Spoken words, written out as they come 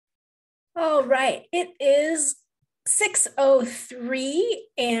All right, it is 6:03,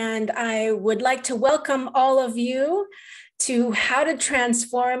 and I would like to welcome all of you to How to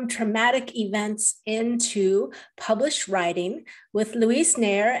Transform Traumatic Events into Published Writing with Louise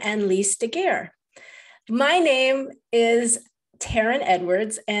Nayer and Lise Deguire. My name is Taryn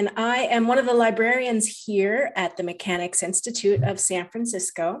Edwards, and I am one of the librarians here at the Mechanics Institute of San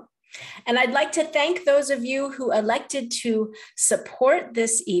Francisco. And I'd like to thank those of you who elected to support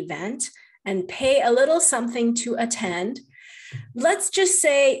this event and pay a little something to attend. Let's just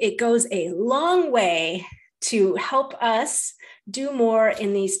say it goes a long way to help us do more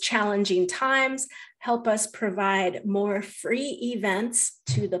in these challenging times, help us provide more free events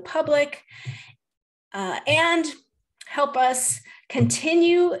to the public, and help us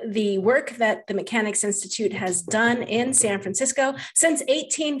continue the work that the Mechanics Institute has done in San Francisco since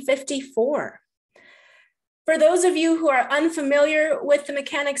 1854. For those of you who are unfamiliar with the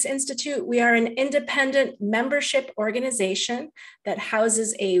Mechanics Institute, we are an independent membership organization that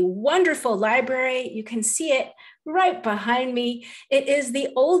houses a wonderful library. You can see it right behind me. It is the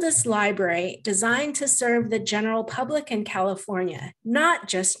oldest library designed to serve the general public in California, not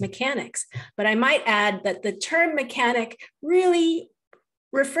just mechanics. But I might add that the term mechanic really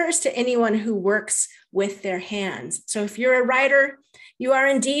refers to anyone who works with their hands. So if you're a writer, you are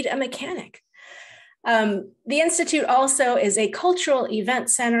indeed a mechanic. The Institute also is a cultural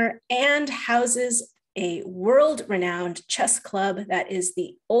event center and houses a world-renowned chess club that is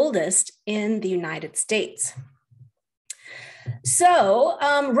the oldest in the United States. So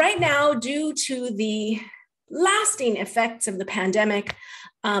right now, due to the lasting effects of the pandemic,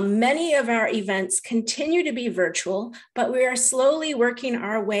 many of our events continue to be virtual, but we are slowly working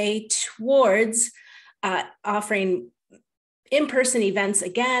our way towards offering in-person events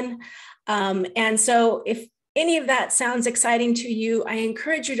again. And so if any of that sounds exciting to you, I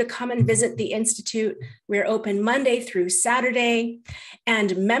encourage you to come and visit the Institute. We're open Monday through Saturday,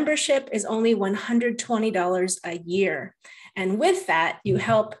 and membership is only $120 a year. And with that, you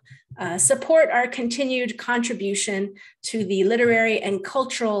help support our continued contribution to the literary and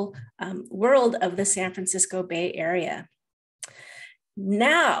cultural world of the San Francisco Bay Area.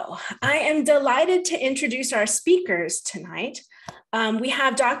 Now, I am delighted to introduce our speakers tonight. We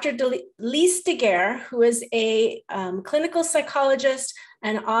have Dr. Lise Deguire, who is a clinical psychologist,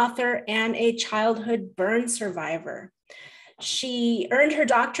 an author, and a childhood burn survivor. She earned her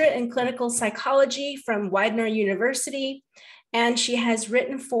doctorate in clinical psychology from Widener University, and she has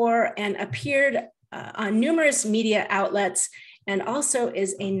written for and appeared on numerous media outlets and also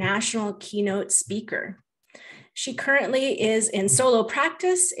is a national keynote speaker. She currently is in solo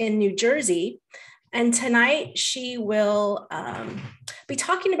practice in New Jersey, and tonight she will be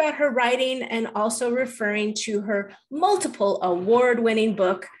talking about her writing and also referring to her multiple award-winning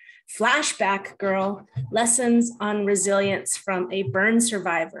book, Flashback Girl: Lessons on Resilience from a Burn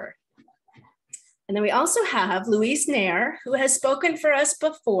Survivor. And then we also have Louise Nayer, who has spoken for us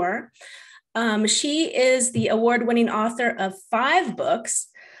before. She is the award-winning author of 5 books,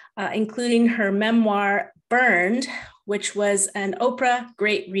 including her memoir, Burned, which was an Oprah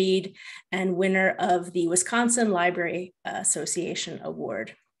Great Read and winner of the Wisconsin Library Association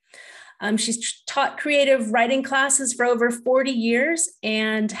Award. She's taught creative writing classes for over 40 years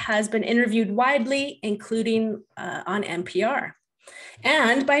and has been interviewed widely, including on NPR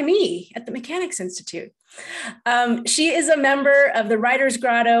and by me at the Mechanics Institute. She is a member of the Writers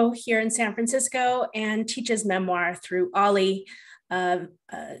Grotto here in San Francisco and teaches memoir through OLLI,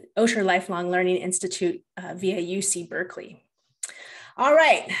 Osher Lifelong Learning Institute via UC Berkeley. All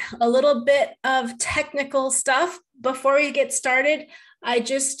right, a little bit of technical stuff. Before we get started, I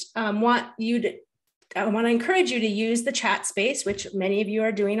just want to encourage you to use the chat space, which many of you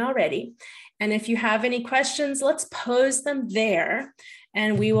are doing already. And if you have any questions, let's pose them there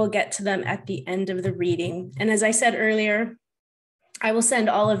and we will get to them at the end of the reading. And as I said earlier, I will send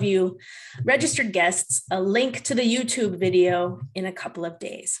all of you registered guests a link to the YouTube video in a couple of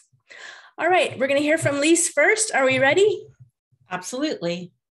days. All right, we're going to hear from Lise first. Are we ready?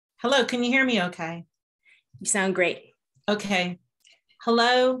 Absolutely. Hello, can you hear me okay? You sound great. Okay.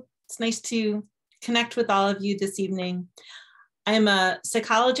 Hello, it's nice to connect with all of you this evening. I am a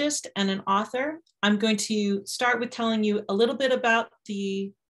psychologist and an author. I'm going to start with telling you a little bit about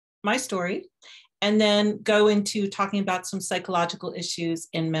my story, and then go into talking about some psychological issues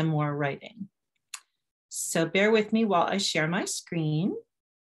in memoir writing. So bear with me while I share my screen.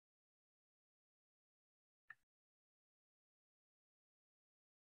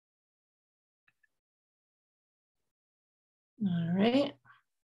 All right.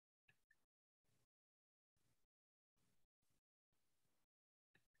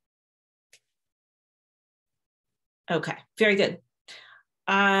 Okay, very good.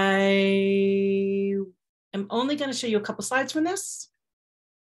 I am only going to show you a couple slides from this.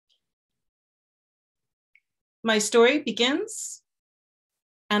 My story begins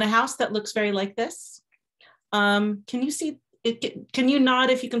in a house that looks very like this. Can you see it? Can you nod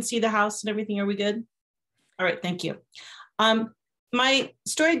if you can see the house and everything? Are we good? All right, thank you. My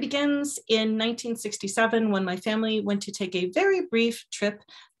story begins in 1967 when my family went to take a very brief trip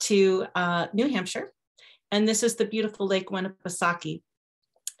to New Hampshire. And this is the beautiful Lake Winnipesaukee.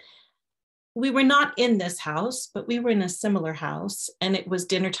 We were not in this house, but we were in a similar house, and it was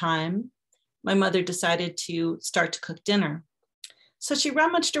dinner time. My mother decided to start to cook dinner. So she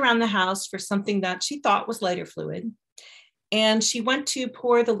rummaged around the house for something that she thought was lighter fluid, and she went to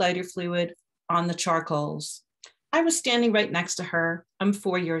pour the lighter fluid on the charcoals. I was standing right next to her. I'm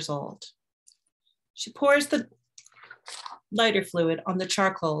 4 years old. She pours the lighter fluid on the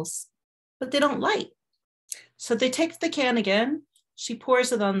charcoals, but they don't light. So they take the can again. She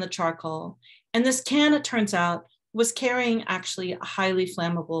pours it on the charcoal. And this can, it turns out, was carrying actually a highly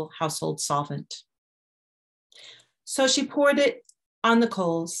flammable household solvent. So she poured it on the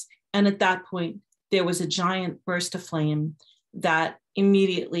coals. And at that point, there was a giant burst of flame that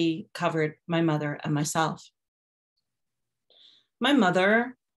immediately covered my mother and myself. My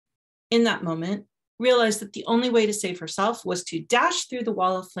mother, in that moment, realized that the only way to save herself was to dash through the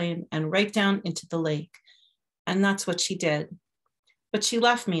wall of flame and right down into the lake. And that's what she did. But she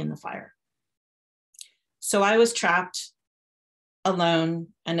left me in the fire. So I was trapped, alone,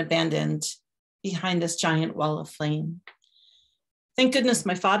 and abandoned behind this giant wall of flame. Thank goodness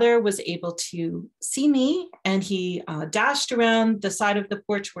my father was able to see me, and he dashed around the side of the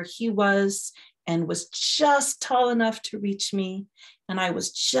porch where he was and was just tall enough to reach me. And I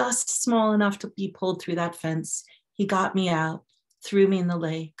was just small enough to be pulled through that fence. He got me out, threw me in the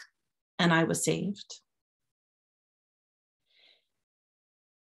lake, and I was saved.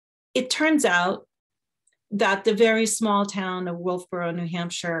 It turns out that the very small town of Wolfboro, New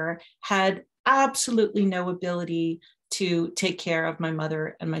Hampshire, had absolutely no ability to take care of my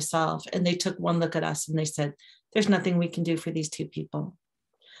mother and myself. And they took one look at us and they said, there's nothing we can do for these two people.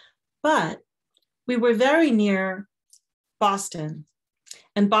 But we were very near Boston,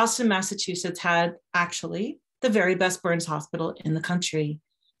 and Boston, Massachusetts had actually the very best burns hospital in the country.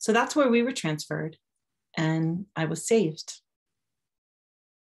 So that's where we were transferred, and I was saved.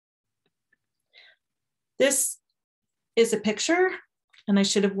 This is a picture, and I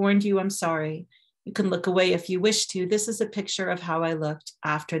should have warned you, I'm sorry. You can look away if you wish to. This is a picture of how I looked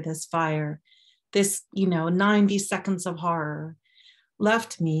after this fire. This, 90 seconds of horror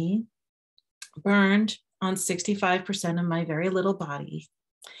left me burned on 65% of my very little body,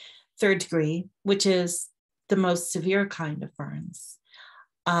 3rd degree, which is the most severe kind of burns.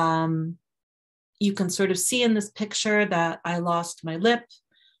 You can sort of see in this picture that I lost my lip,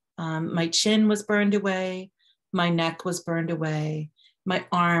 my chin was burned away, my neck was burned away, my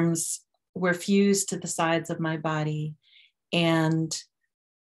arms were fused to the sides of my body, and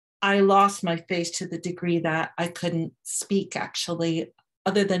I lost my face to the degree that I couldn't speak actually,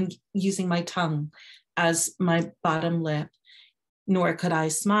 other than using my tongue as my bottom lip, nor could I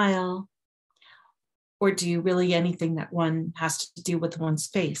smile or do really anything that one has to do with one's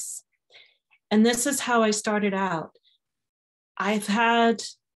face. And this is how I started out.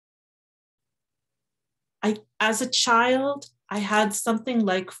 As a child, I had something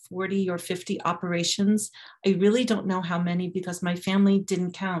like 40 or 50 operations. I really don't know how many because my family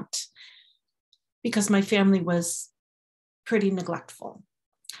didn't count, because my family was pretty neglectful.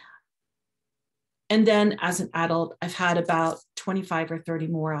 And then as an adult, I've had about 25 or 30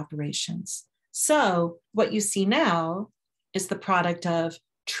 more operations. So what you see now is the product of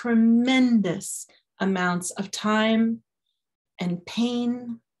tremendous amounts of time and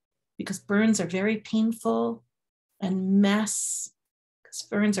pain, because burns are very painful, and mess, because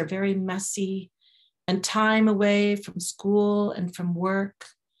burns are very messy, and time away from school and from work,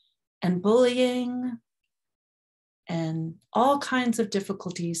 and bullying, and all kinds of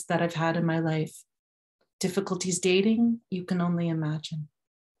difficulties that I've had in my life. Difficulties dating, you can only imagine.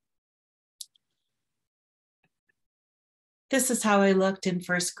 This is how I looked in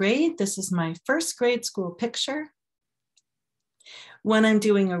 1st grade. This is my 1st grade school picture. When I'm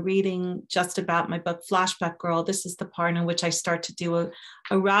doing a reading just about my book, Flashback Girl, this is the part in which I start to do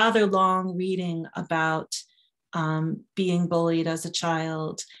a rather long reading about being bullied as a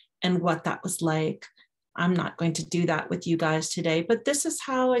child and what that was like. I'm not going to do that with you guys today, but this is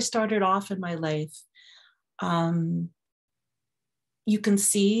how I started off in my life. You can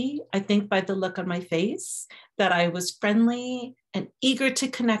see, I think by the look on my face, that I was friendly and eager to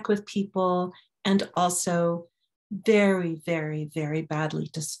connect with people, and also very, very, very badly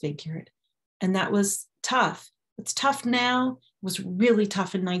disfigured. And that was tough. It's tough now. It was really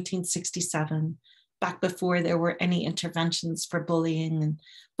tough in 1967, back before there were any interventions for bullying. And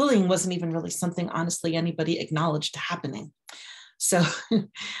bullying wasn't even really something, honestly, anybody acknowledged happening. So,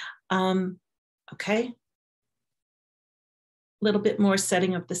 okay. A little bit more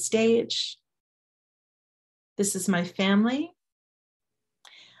setting of the stage. This is my family.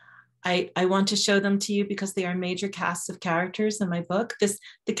 I want to show them to you because they are major casts of characters in my book.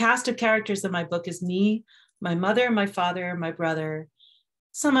 The cast of characters in my book is me, my mother, my father, my brother,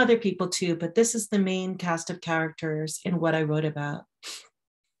 some other people too, but this is the main cast of characters in what I wrote about.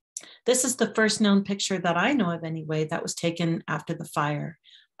 This is the first known picture that I know of anyway that was taken after the fire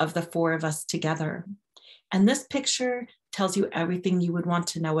of the four of us together. And this picture tells you everything you would want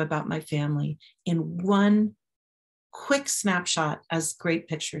to know about my family in one quick snapshot, as great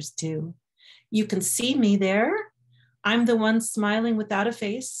pictures do. You can see me there. I'm the one smiling without a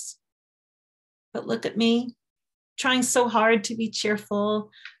face. But look at me, trying so hard to be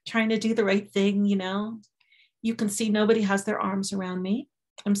cheerful, trying to do the right thing, you know. You can see nobody has their arms around me.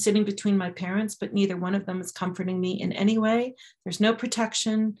 I'm sitting between my parents, but neither one of them is comforting me in any way. There's no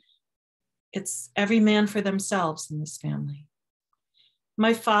protection. It's every man for themselves in this family.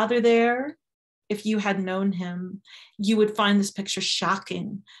 My father there, if you had known him, you would find this picture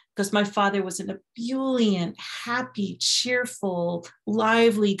shocking because my father was an ebullient, happy, cheerful,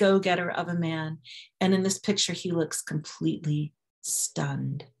 lively go-getter of a man. And in this picture, he looks completely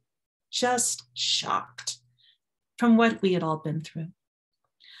stunned, just shocked from what we had all been through.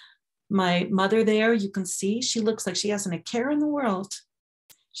 My mother there, you can see, she looks like she hasn't a care in the world.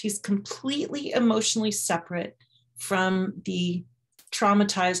 She's completely emotionally separate from the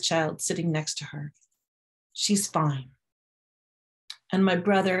traumatized child sitting next to her. She's fine. And my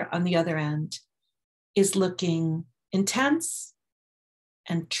brother on the other end is looking intense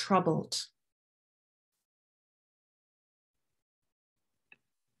and troubled.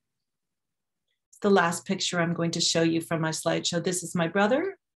 It's the last picture I'm going to show you from my slideshow. This is my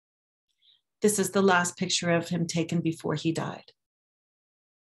brother. This is the last picture of him taken before he died.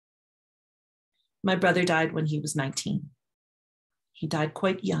 My brother died when he was 19. He died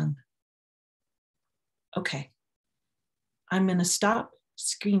quite young. Okay, I'm gonna stop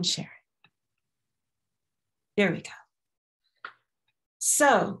screen sharing. There we go.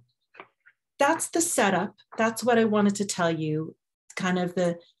 So that's the setup. That's what I wanted to tell you, kind of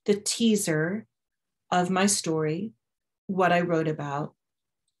the teaser of my story, what I wrote about,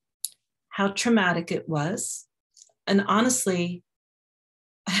 how traumatic it was. And honestly,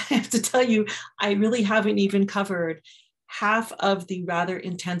 I have to tell you, I really haven't even covered half of the rather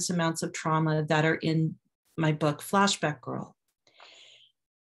intense amounts of trauma that are in my book, Flashback Girl.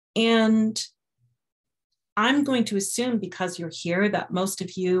 And I'm going to assume, because you're here, that most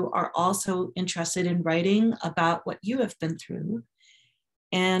of you are also interested in writing about what you have been through.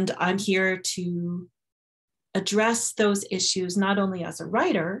 And I'm here to address those issues, not only as a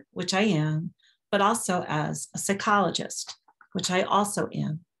writer, which I am, but also as a psychologist, which I also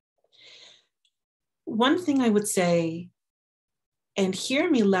am. One thing I would say, and hear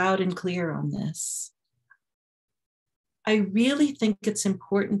me loud and clear on this, I really think it's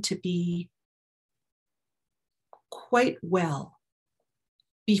important to be quite well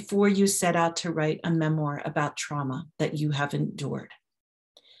before you set out to write a memoir about trauma that you have endured.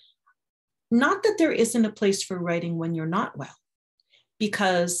 Not that there isn't a place for writing when you're not well,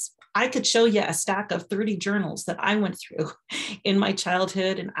 because I could show you a stack of 30 journals that I went through in my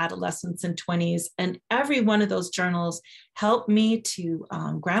childhood and adolescence and 20s. And every one of those journals helped me to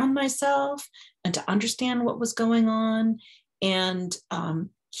ground myself and to understand what was going on, and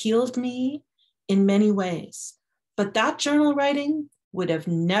healed me in many ways. But that journal writing would have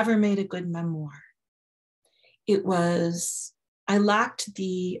never made a good memoir. I lacked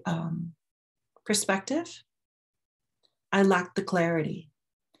the perspective. I lacked the clarity.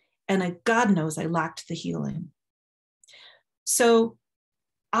 And God knows I lacked the healing. So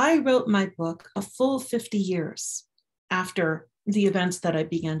I wrote my book a full 50 years after the events that I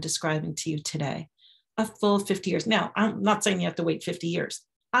began describing to you today. A full 50 years. Now, I'm not saying you have to wait 50 years.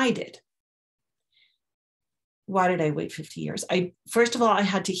 I did. Why did I wait 50 years? First of all, I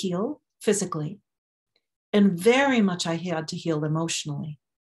had to heal physically. And very much I had to heal emotionally.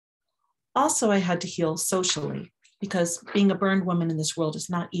 Also, I had to heal socially, because being a burned woman in this world is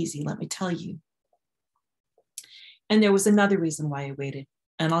not easy, let me tell you. And there was another reason why I waited,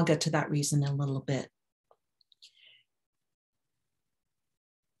 and I'll get to that reason in a little bit.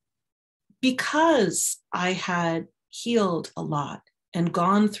 Because I had healed a lot and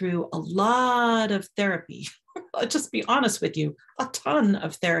gone through a lot of therapy, I'll just be honest with you, a ton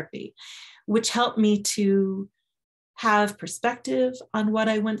of therapy, which helped me to have perspective on what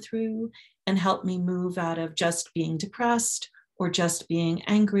I went through and helped me move out of just being depressed or just being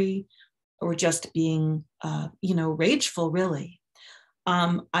angry or just being, rageful, really.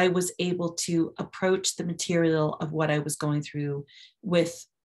 I was able to approach the material of what I was going through with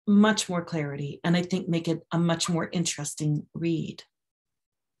much more clarity, and I think make it a much more interesting read.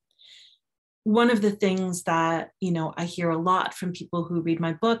 One of the things that, I hear a lot from people who read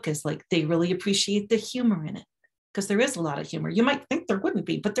my book is like, they really appreciate the humor in it, because there is a lot of humor. You might think there wouldn't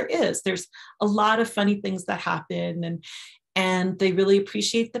be, but there is. There's a lot of funny things that happen, and they really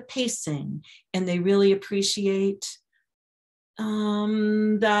appreciate the pacing, and they really appreciate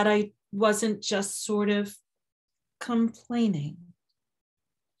that I wasn't just sort of complaining.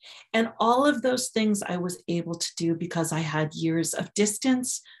 And all of those things I was able to do because I had years of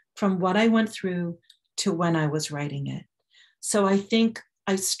distance from what I went through to when I was writing it. So I think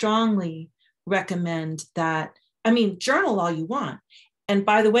I strongly recommend that. Journal all you want. And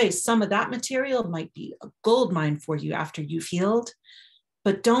by the way, some of that material might be a gold mine for you after you've healed,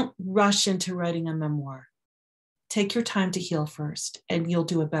 but don't rush into writing a memoir. Take your time to heal first, and you'll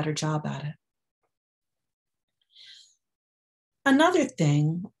do a better job at it. Another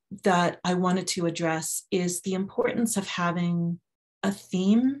thing that I wanted to address is the importance of having a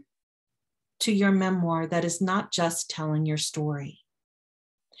theme to your memoir that is not just telling your story.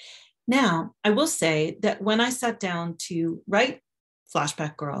 Now, I will say that when I sat down to write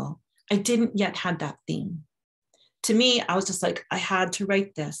Flashback Girl, I didn't yet have that theme. To me, I was just like, I had to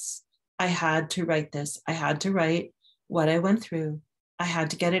write this. I had to write this. I had to write what I went through. I had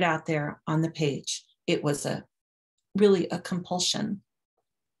to get it out there on the page. It was really a compulsion.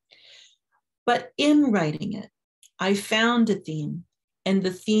 But in writing it, I found a theme, and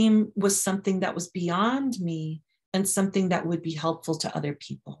the theme was something that was beyond me and something that would be helpful to other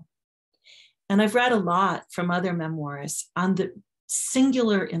people. And I've read a lot from other memoirists on the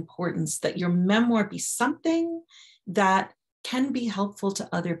singular importance that your memoir be something that can be helpful to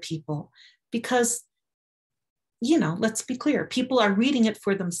other people, because, let's be clear, people are reading it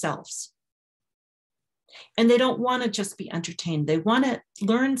for themselves. And they don't want to just be entertained. They want to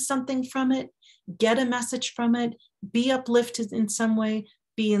learn something from it, get a message from it, be uplifted in some way,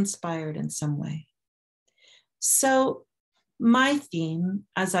 be inspired in some way. So my theme,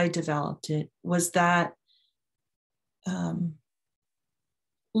 as I developed it, was that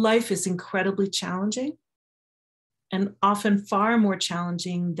life is incredibly challenging, and often far more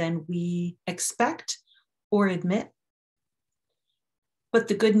challenging than we expect or admit. But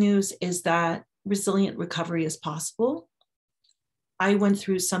the good news is that resilient recovery is possible. I went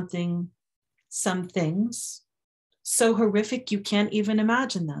through some things so horrific you can't even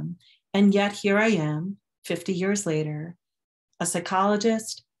imagine them. And yet here I am, 50 years later, a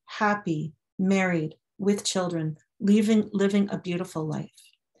psychologist, happy, married, with children, living a beautiful life.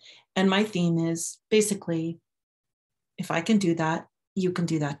 And my theme is basically, if I can do that, you can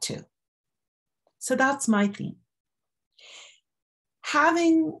do that too. So that's my theme.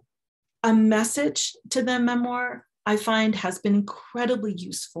 Having a message to the memoir, I find, has been incredibly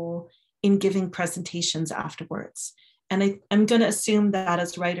useful in giving presentations afterwards. And I'm going to assume that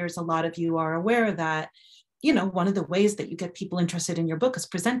as writers, a lot of you are aware that, one of the ways that you get people interested in your book is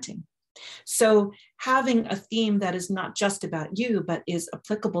presenting. So having a theme that is not just about you, but is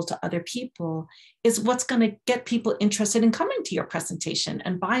applicable to other people is what's going to get people interested in coming to your presentation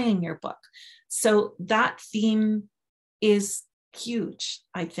and buying your book. So that theme is huge,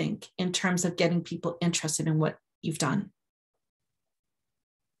 I think, in terms of getting people interested in what you've done.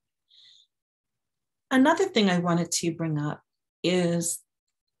 Another thing I wanted to bring up is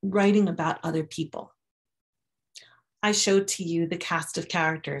writing about other people. I showed to you the cast of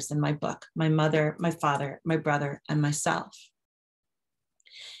characters in my book: my mother, my father, my brother, and myself.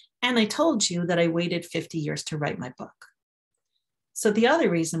 And I told you that I waited 50 years to write my book. So the other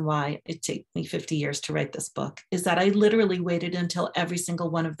reason why it took me 50 years to write this book is that I literally waited until every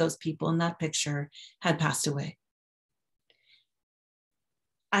single one of those people in that picture had passed away.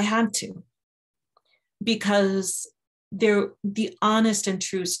 I had to, because the honest and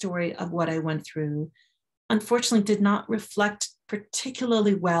true story of what I went through, unfortunately, did not reflect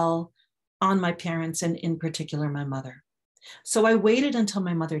particularly well on my parents, and in particular, my mother. So I waited until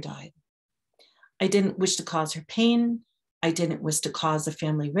my mother died. I didn't wish to cause her pain. I didn't wish to cause a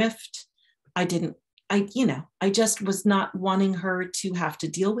family rift. I just was not wanting her to have to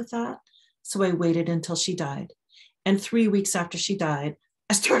deal with that. So I waited until she died. And 3 weeks after she died,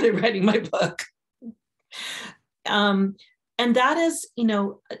 I started writing my book. And And that is,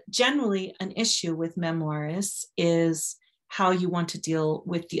 generally an issue with memoirists is how you want to deal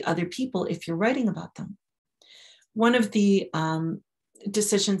with the other people if you're writing about them. One of the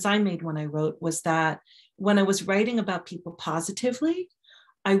decisions I made when I wrote was that when I was writing about people positively,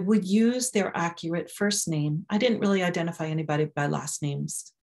 I would use their accurate first name. I didn't really identify anybody by last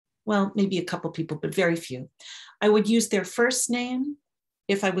names. Well, maybe a couple people, but very few. I would use their first name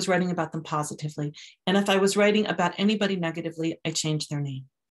if I was writing about them positively. And if I was writing about anybody negatively, I changed their name.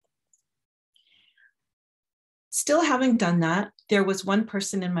 Still having done that, there was one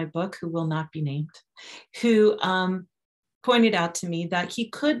person in my book who will not be named, who pointed out to me that he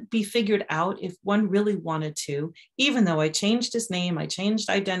could be figured out if one really wanted to, even though I changed his name, I changed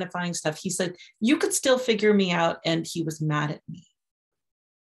identifying stuff. He said, you could still figure me out. And he was mad at me.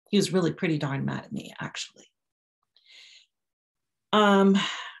 He was really pretty darn mad at me, actually.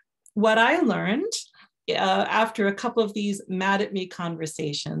 What I learned after a couple of these mad at me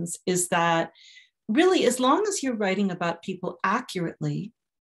conversations is that really, as long as you're writing about people accurately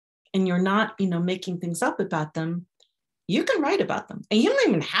and you're not, making things up about them, you can write about them. And you don't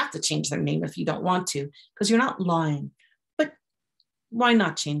even have to change their name if you don't want to, because you're not lying. But why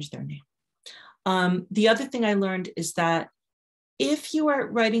not change their name? The other thing I learned is that if you are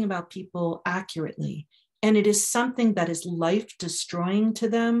writing about people accurately, and it is something that is life destroying to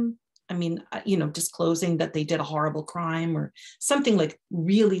them, disclosing that they did a horrible crime or something like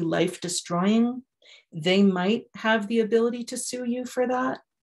really life destroying, they might have the ability to sue you for that.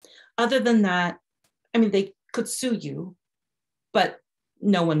 Other than that, they could sue you, but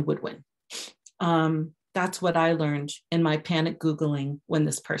no one would win. That's what I learned in my panic Googling when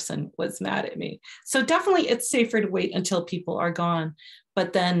this person was mad at me. So definitely it's safer to wait until people are gone.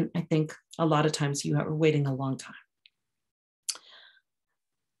 But then I think a lot of times you are waiting a long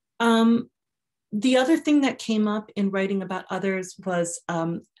time. The other thing that came up in writing about others was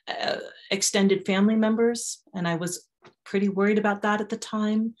extended family members. And I was pretty worried about that at the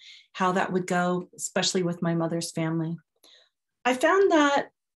time, how that would go, especially with my mother's family. I found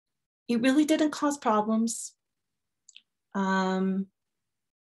that it really didn't cause problems.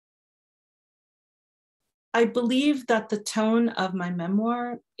 I believe that the tone of my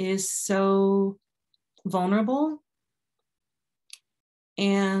memoir is so vulnerable,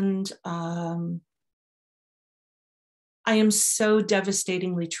 and I am so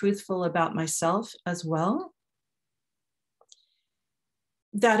devastatingly truthful about myself as well,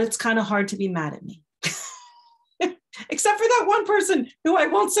 that it's kind of hard to be mad at me. Except for that one person who I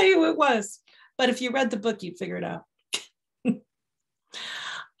won't say who it was. But if you read the book, you'd figure it out.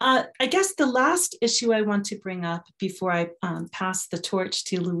 I guess the last issue I want to bring up before I pass the torch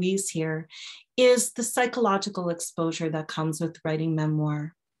to Louise here is the psychological exposure that comes with writing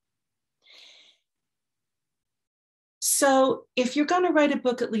memoir. So if you're going to write a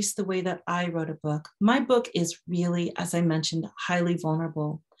book, at least the way that I wrote a book, my book is really, as I mentioned, highly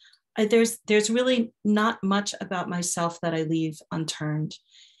vulnerable. There's really not much about myself that I leave unturned.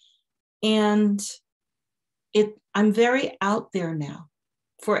 And I'm very out there now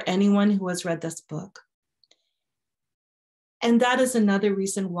for anyone who has read this book. And that is another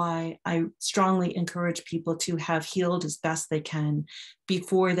reason why I strongly encourage people to have healed as best they can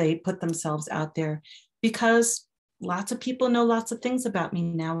before they put themselves out there, because lots of people know lots of things about me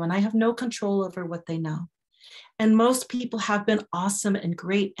now, and I have no control over what they know. And most people have been awesome and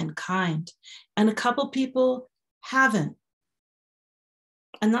great and kind, and a couple people haven't.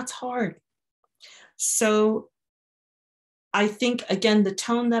 And that's hard. So I think, again, the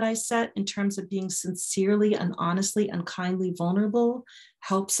tone that I set in terms of being sincerely and honestly and kindly vulnerable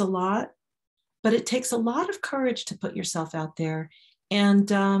helps a lot. But it takes a lot of courage to put yourself out there.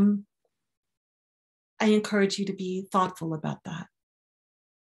 And I encourage you to be thoughtful about that.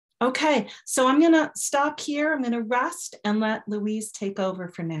 Okay, so I'm going to stop here. I'm going to rest and let Louise take over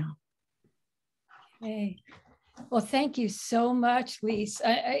for now. Okay. Well, thank you so much, Lise.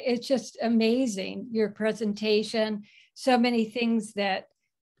 It's just amazing, your presentation. So many things that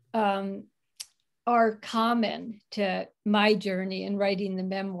are common to my journey in writing the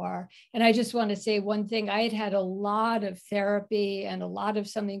memoir. And I just want to say one thing. I had a lot of therapy and a lot of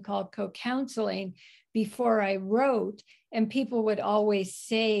something called co-counseling before I wrote. And people would always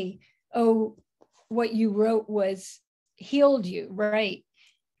say, oh, what you wrote was healed you, right?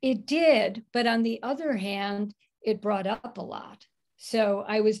 It did. But on the other hand, it brought up a lot. So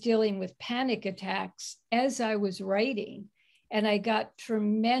I was dealing with panic attacks as I was writing, and I got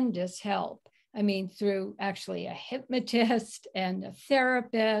tremendous help. I mean, through actually a hypnotist and a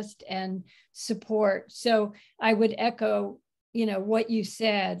therapist and support. So I would echo, what you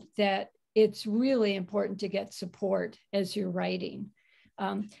said, that it's really important to get support as you're writing.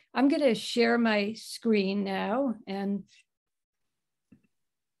 I'm going to share my screen now and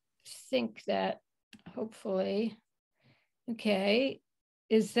think that hopefully, okay,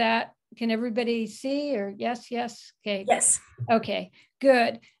 is that, can everybody see or yes, yes, okay. Yes. Okay,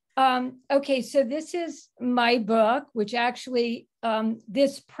 good. Okay, so this is my book, which actually,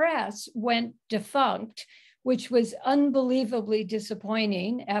 this press went defunct, which was unbelievably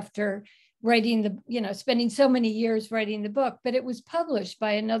disappointing after writing the, spending so many years writing the book, but it was published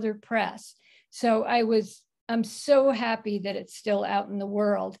by another press. So I'm so happy that it's still out in the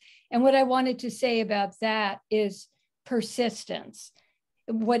world. And what I wanted to say about that is persistence.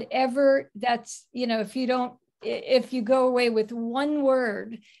 Whatever that's, if you go away with one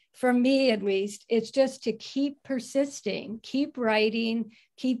word, for me at least, it's just to keep persisting, keep writing,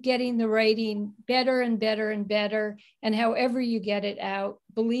 keep getting the writing better and better and better. And however you get it out,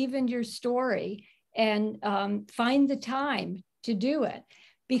 believe in your story and find the time to do it.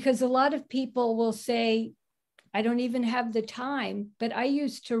 Because a lot of people will say, I don't even have the time, but I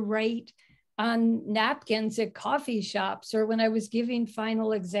used to write on napkins at coffee shops or when I was giving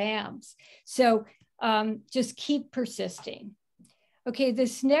final exams. So just keep persisting. Okay,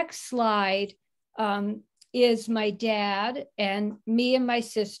 this next slide is my dad and me and my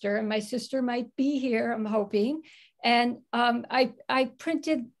sister. And my sister might be here, I'm hoping. And I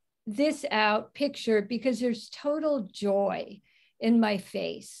printed this out, picture, because there's total joy in my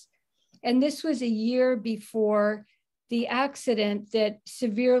face. And this was a year before the accident that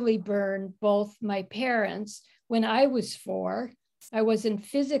severely burned both my parents. When I was 4, I wasn't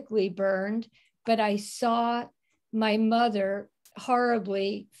physically burned, but I saw my mother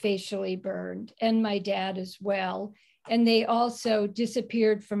horribly facially burned and my dad as well. And they also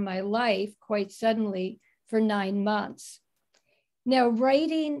disappeared from my life quite suddenly for 9 months. Now,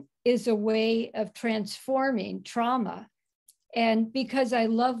 writing is a way of transforming trauma. And because I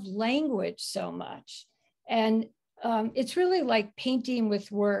love language so much, and it's really like painting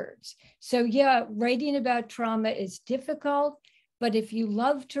with words. So yeah, writing about trauma is difficult, but if you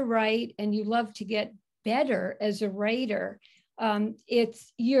love to write and you love to get better as a writer,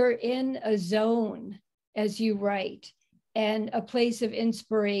 you're in a zone as you write and a place of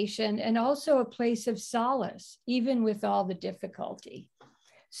inspiration and also a place of solace, even with all the difficulty.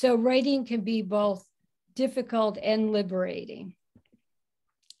 So writing can be both difficult and liberating.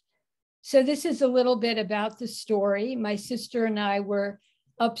 So this is a little bit about the story. My sister and I were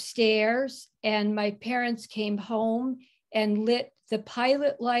upstairs and my parents came home and lit the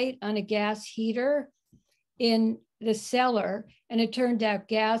pilot light on a gas heater in the cellar. And it turned out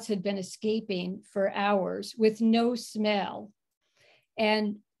gas had been escaping for hours with no smell.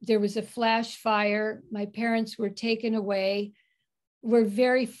 And there was a flash fire. My parents were taken away. We're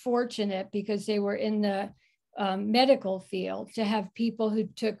very fortunate because they were in the medical field to have people who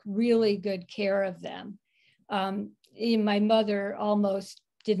took really good care of them. My mother almost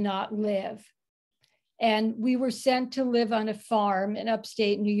did not live. And we were sent to live on a farm in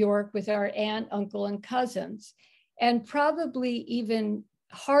upstate New York with our aunt, uncle, and cousins. And probably even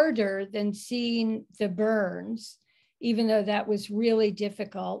harder than seeing the burns, even though that was really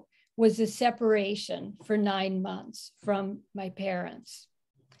difficult, was the separation for 9 months from my parents.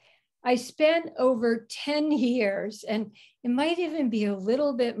 I spent over 10 years, and it might even be a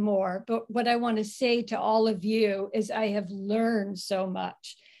little bit more, but what I want to say to all of you is I have learned so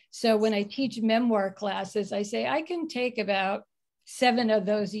much. So when I teach memoir classes, I say I can take about 7 of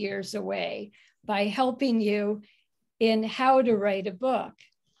those years away by helping you in how to write a book.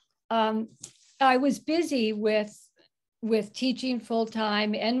 I was busy with teaching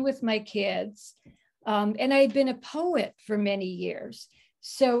full-time and with my kids, and I had been a poet for many years.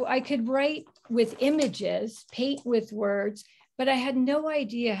 So I could write with images, paint with words, but I had no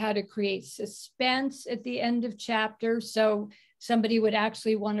idea how to create suspense at the end of chapters so somebody would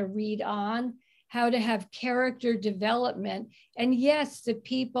actually want to read on, how to have character development. And yes, the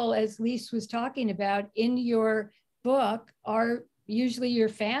people, as Lise was talking about, in your book are usually your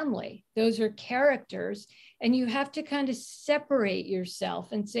family. Those are characters. And you have to kind of separate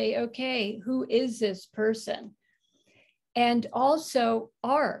yourself and say, okay, who is this person? And also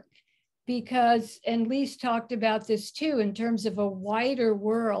arc, because, and Lise talked about this too, in terms of a wider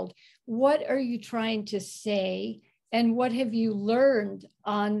world, what are you trying to say? And what have you learned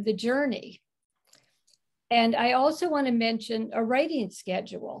on the journey? And I also want to mention a writing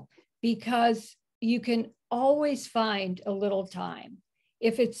schedule, because you can always find a little time.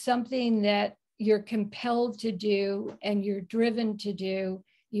 If it's something that you're compelled to do and you're driven to do,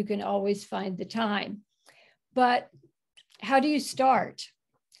 you can always find the time. But how do you start?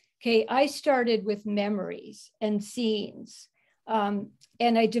 Okay, I started with memories and scenes.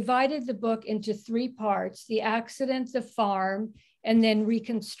 And I divided the book into 3 parts: the accident, the farm, and then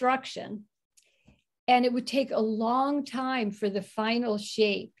reconstruction. And it would take a long time for the final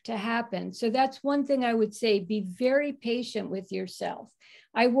shape to happen. So that's one thing I would say: be very patient with yourself.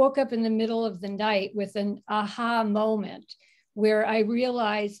 I woke up in the middle of the night with an aha moment where I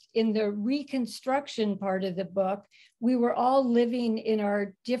realized in the reconstruction part of the book, we were all living in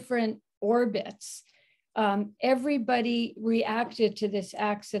our different orbits. Everybody reacted to this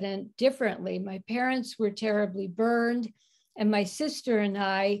accident differently. My parents were terribly burned, and my sister and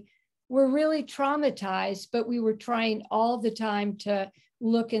I were really traumatized, but we were trying all the time to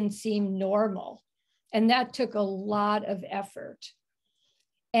look and seem normal. And that took a lot of effort.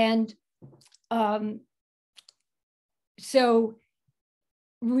 And so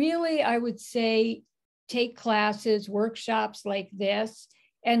really, I would say, take classes, workshops like this,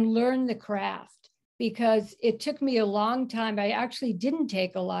 and learn the craft, because it took me a long time. I actually didn't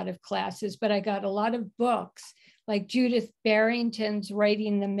take a lot of classes, but I got a lot of books, like Judith Barrington's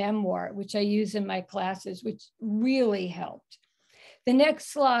Writing the Memoir, which I use in my classes, which really helped. The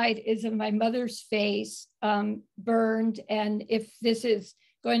next slide is of my mother's face, burned. And if this is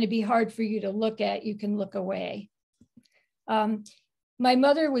going to be hard for you to look at, you can look away. My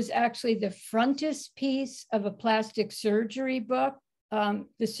mother was actually the frontispiece of a plastic surgery book.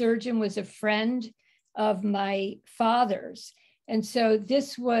 The surgeon was a friend of my father's. And so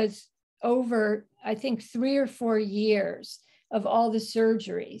this was over, I think, 3 or 4 years of all the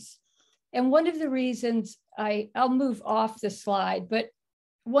surgeries. And one of the reasons I'll move off the slide, but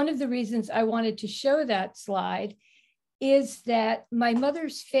one of the reasons I wanted to show that slide is that my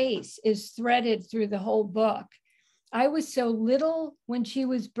mother's face is threaded through the whole book. I was so little when she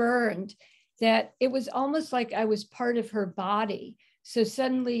was burned that it was almost like I was part of her body. So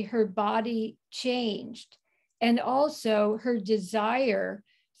suddenly her body changed. And also her desire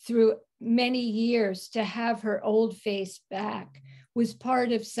through many years to have her old face back was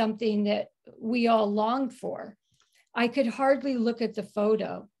part of something that we all longed for. I could hardly look at the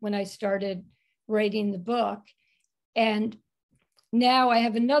photo when I started writing the book. And now I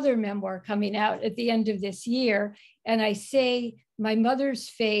have another memoir coming out at the end of this year. And I say my mother's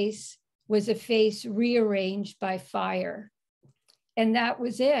face was a face rearranged by fire. And that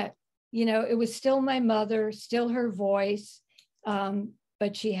was it. You know, it was still my mother, still her voice,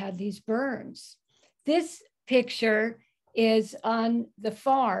 but she had these burns. This picture is on the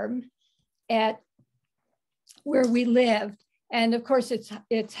farm at where we lived. And of course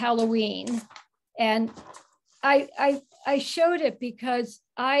it's Halloween. And I showed it because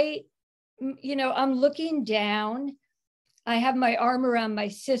I'm looking down. I have my arm around my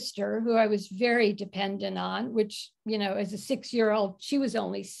sister, who I was very dependent on, which, as a 6-year-old, she was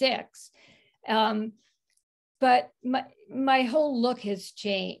only 6. But my whole look has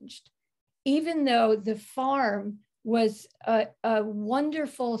changed. Even though the farm was a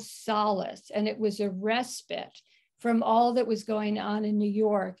wonderful solace and it was a respite from all that was going on in New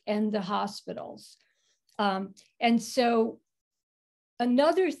York and the hospitals. And so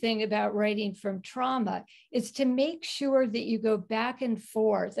another thing about writing from trauma is to make sure that you go back and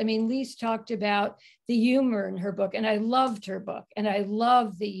forth. I mean, Lise talked about the humor in her book, and I loved her book, and I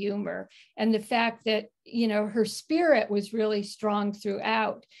love the humor and the fact that, her spirit was really strong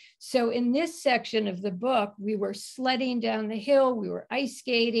throughout. So in this section of the book, we were sledding down the hill, we were ice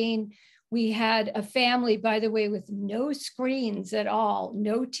skating. We had a family, by the way, with no screens at all,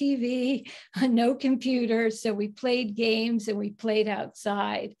 no TV, no computers. So we played games and we played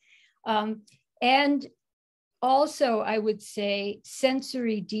outside. And also, I would say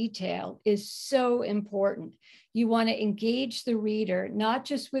sensory detail is so important. You want to engage the reader, not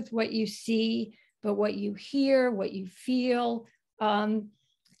just with what you see, but what you hear, what you feel.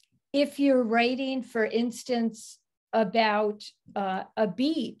 If you're writing, for instance, about a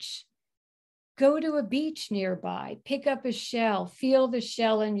beach, go to a beach nearby, pick up a shell, feel the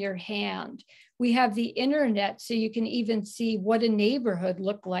shell in your hand. We have the internet, so you can even see what a neighborhood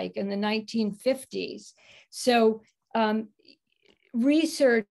looked like in the 1950s. So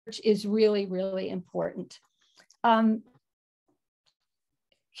research is really, really important.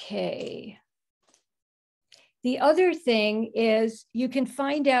 Okay. The other thing is you can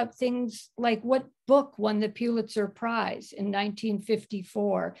find out things like what book won the Pulitzer Prize in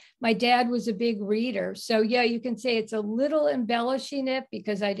 1954. My dad was a big reader. So yeah, you can say it's a little embellishing it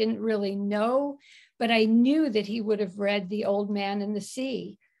because I didn't really know, but I knew that he would have read The Old Man and the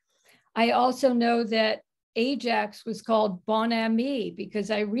Sea. I also know that Ajax was called Bon Ami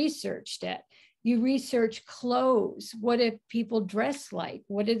because I researched it. You research clothes. What do people dress like?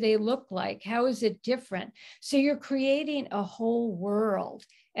 What do they look like? How is it different? So you're creating a whole world,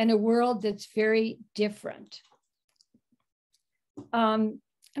 and a world that's very different. I'm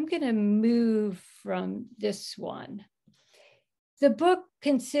going to move from this one. The book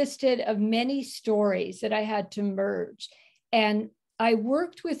consisted of many stories that I had to merge, and I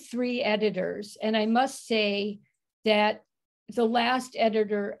worked with 3 editors, and I must say that the last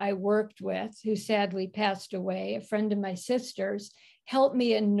editor I worked with, who sadly passed away, a friend of my sister's, helped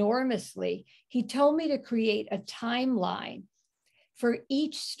me enormously. He told me to create a timeline for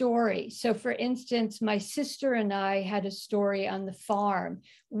each story. So for instance, my sister and I had a story on the farm.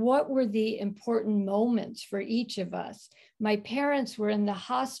 What were the important moments for each of us? My parents were in the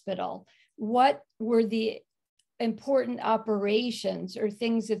hospital. What were the important operations or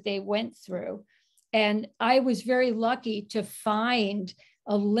things that they went through? And I was very lucky to find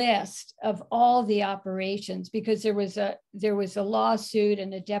a list of all the operations, because there was a lawsuit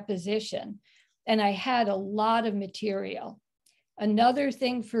and a deposition, and I had a lot of material. Another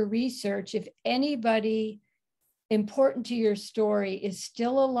thing for research, if anybody important to your story is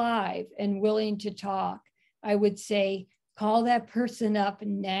still alive and willing to talk, I would say call that person up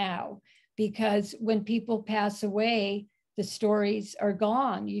now, because when people pass away, the stories are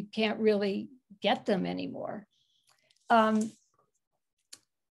gone. You can't really get them anymore.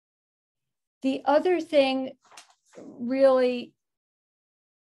 The other thing really,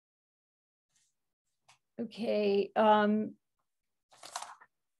 okay, I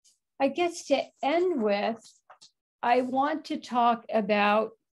guess to end with, I want to talk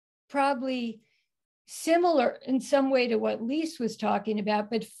about probably similar in some way to what Lise was talking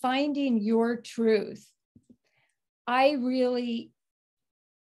about, but finding your truth. I really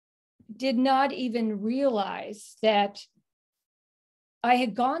did not even realize that I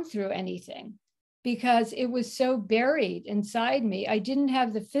had gone through anything, because it was so buried inside me. I didn't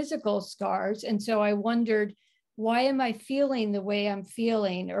have the physical scars. And so I wondered, why am I feeling the way I'm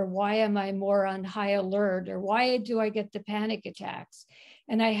feeling? Or why am I more on high alert? Or why do I get the panic attacks?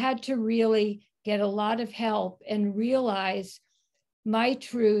 And I had to really get a lot of help and realize my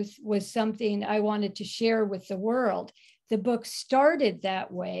truth was something I wanted to share with the world. The book started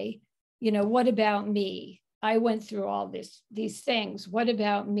that way. You know, what about me? I went through all these things. What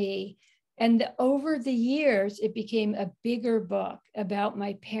about me? And over the years, it became a bigger book about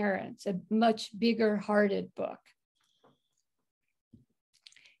my parents, a much bigger hearted book.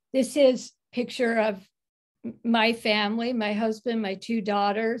 This is a picture of my family, my husband, my 2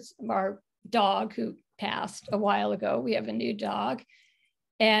 daughters, our dog who passed a while ago. We have a new dog.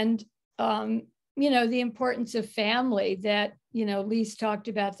 And, you know, the importance of family that, you know, Lise talked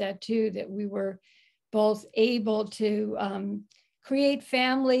about that too, that we were both able to create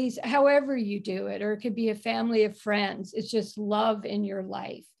families, however you do it, or it could be a family of friends. It's just love in your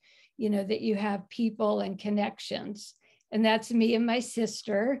life, you know, that you have people and connections. And that's me and my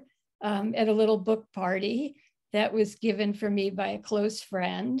sister at a little book party that was given for me by a close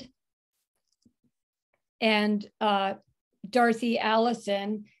friend. And Dorothy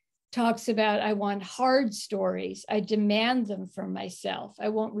Allison talks about, I want hard stories. I demand them from myself. I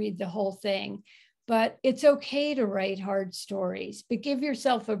won't read the whole thing, but it's okay to write hard stories, but give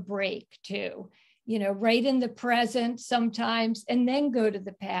yourself a break too. You know, write in the present sometimes and then go to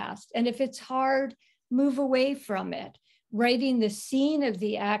the past. And if it's hard, move away from it. Writing the scene of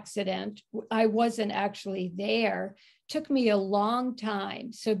the accident, I wasn't actually there, took me a long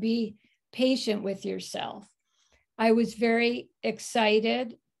time. So be patient with yourself. I was very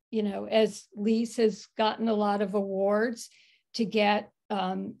excited, you know, as Lise has gotten a lot of awards, to get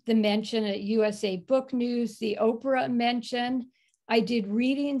the mention at USA Book News, the Oprah mention. I did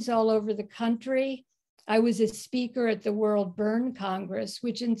readings all over the country. I was a speaker at the World Burn Congress,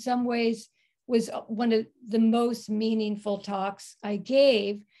 which in some ways was one of the most meaningful talks I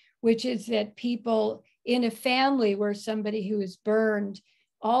gave, which is that people in a family where somebody who is burned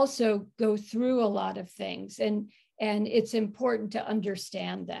also go through a lot of things. And it's important to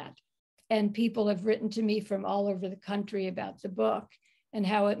understand that. And people have written to me from all over the country about the book and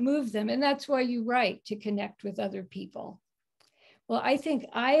how it moved them. And that's why you write, to connect with other people. Well, I think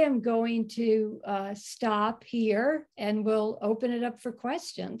I am going to stop here and we'll open it up for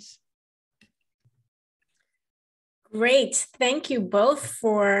questions. Great. Thank you both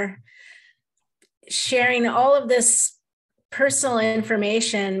for sharing all of this personal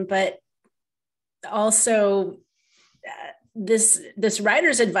information, but also this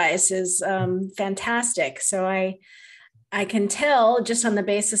writer's advice is fantastic. So I can tell just on the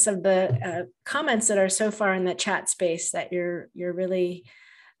basis of the comments that are so far in the chat space that you're really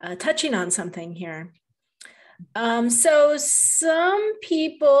touching on something here. So some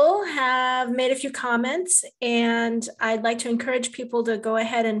people have made a few comments, and I'd like to encourage people to go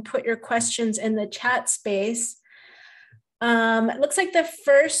ahead and put your questions in the chat space. It looks like the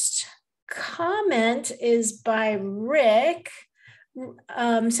first comment is by Rick.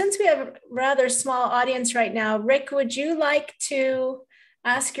 Since we have a rather small audience right now, Rick, would you like to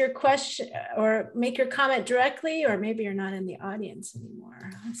ask your question or make your comment directly, or maybe you're not in the audience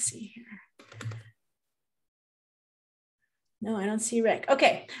anymore? Let's see here. No, I don't see Rick.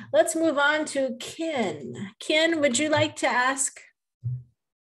 Okay, let's move on to Ken. Ken, would you like to ask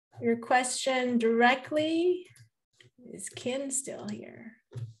your question directly? Is Ken still here?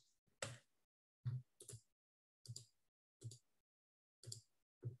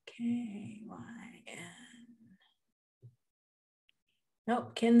 K-Y-N.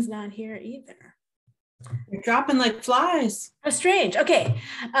 Nope, Ken's not here either. You're dropping like flies. How strange. Okay.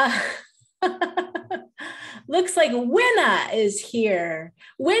 Looks like Winna is here.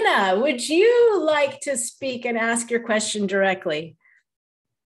 Winna, would you like to speak and ask your question directly?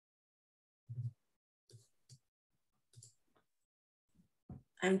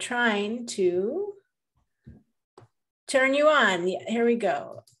 I'm trying to turn you on. Yeah, here we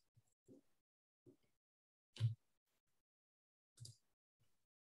go.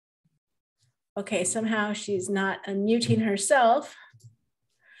 Okay, somehow she's not unmuting herself.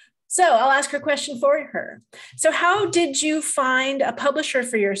 So I'll ask her question for her. So how did you find a publisher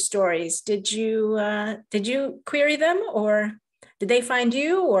for your stories? Did you query them, or did they find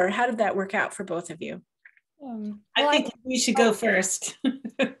you, or how did that work out for both of you? I think you should go first.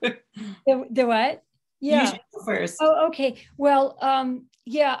 The what? Yeah. You should go first. Oh, okay. Well,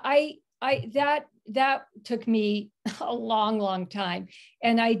 yeah, that took me a long time,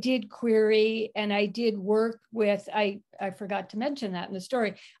 and I did query, and I did work with, I forgot to mention that in the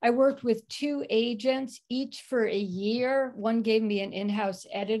story. I worked with 2 agents, each for a year. One gave me an in-house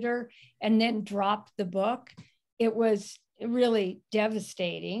editor and then dropped the book. It was really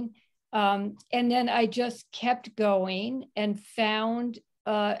devastating. And then I just kept going and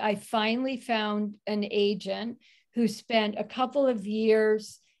I finally found an agent who spent a couple of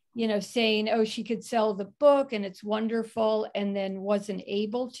years, saying, oh, she could sell the book and it's wonderful, and then wasn't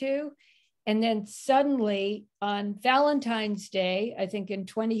able to. And then suddenly on Valentine's Day, I think in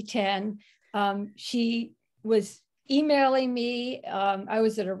 2010, she was emailing me. I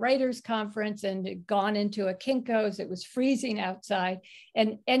was at a writer's conference and had gone into a Kinko's. It was freezing outside.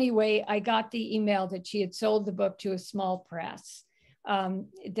 And anyway, I got the email that she had sold the book to a small press. So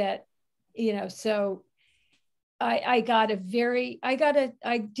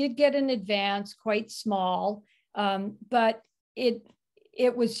I did get an advance, quite small, but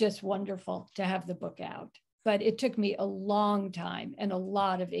it was just wonderful to have the book out. But it took me a long time and a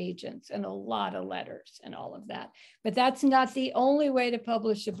lot of agents and a lot of letters and all of that. But that's not the only way to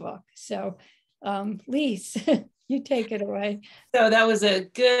publish a book. So Lise, you take it away. So that was a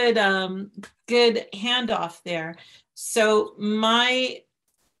good handoff there. So my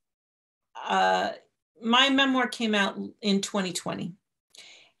memoir came out in 2020.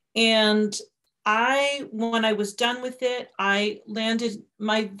 And when I was done with it, I landed,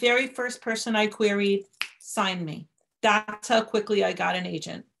 my very first person I queried signed me. That's how quickly I got an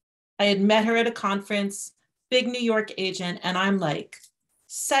agent. I had met her at a conference, big New York agent, and I'm like,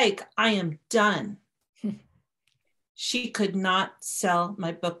 psych, I am done. She could not sell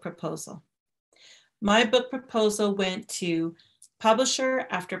my book proposal. My book proposal went to publisher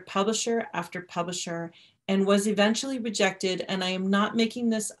after publisher after publisher and was eventually rejected, and I am not making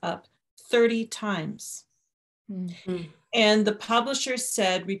this up, 30 times. Mm-hmm. And the publisher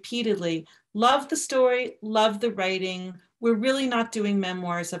said repeatedly, love the story, love the writing. We're really not doing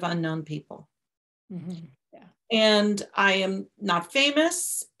memoirs of unknown people. Mm-hmm. Yeah. And I am not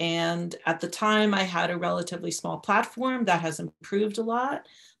famous. And at the time I had a relatively small platform that has improved a lot,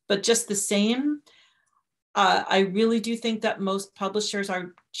 but just the same, I really do think that most publishers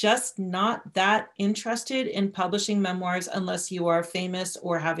are just not that interested in publishing memoirs unless you are famous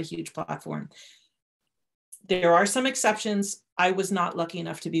or have a huge platform. There are some exceptions. I was not lucky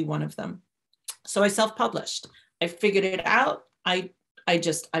enough to be one of them. So I self-published. I figured it out. I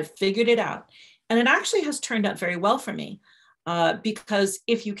figured it out. And it actually has turned out very well for me because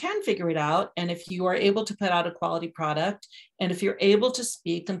if you can figure it out, and if you are able to put out a quality product, and if you're able to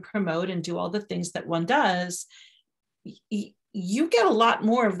speak and promote and do all the things that one does, you get a lot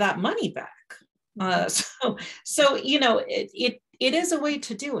more of that money back. So you know, it is a way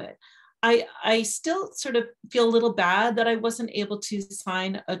to do it. I still sort of feel a little bad that I wasn't able to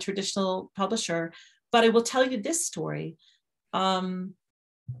sign a traditional publisher, but I will tell you this story.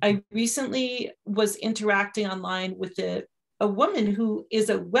 I recently was interacting online with a woman who is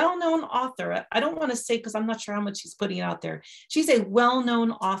a well-known author. I don't want to say, because I'm not sure how much she's putting out there. She's a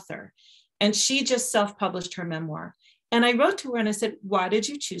well-known author, and she just self-published her memoir. And I wrote to her and I said, why did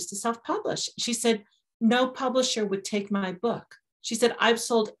you choose to self-publish? She said, no publisher would take my book. She said, I've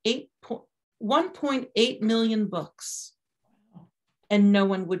sold 1.8 million books and no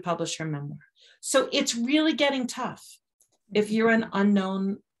one would publish her memoir. So it's really getting tough if you're an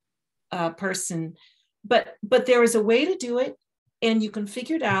unknown person, but there is a way to do it and you can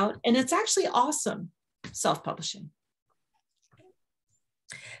figure it out. And it's actually awesome, self-publishing.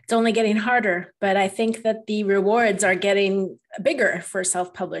 It's only getting harder, but I think that the rewards are getting bigger for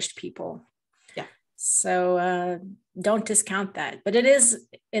self-published people. Yeah. So don't discount that, but it is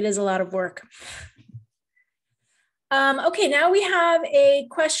a lot of work. Okay, now we have a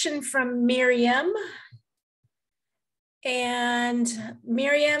question from Miriam. And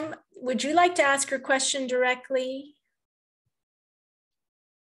Miriam, would you like to ask your question directly?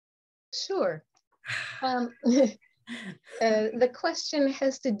 Sure. The question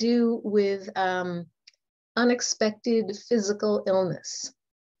has to do with unexpected physical illness.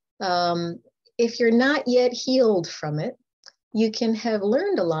 If you're not yet healed from it, you can have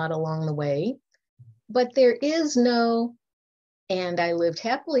learned a lot along the way, but there is no, and I lived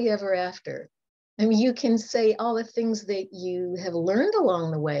happily ever after. I mean, you can say all the things that you have learned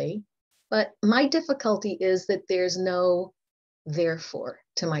along the way, but my difficulty is that there's no therefore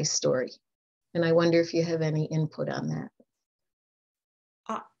to my story. And I wonder if you have any input on that.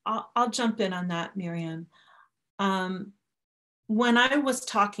 I'll jump in on that, Miriam. When I was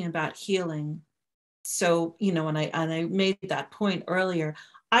talking about healing, so, you know, and I made that point earlier,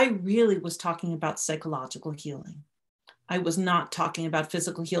 I really was talking about psychological healing. I was not talking about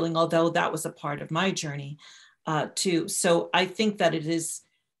physical healing, although that was a part of my journey too. So I think that it is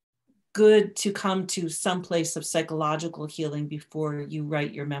good to come to some place of psychological healing before you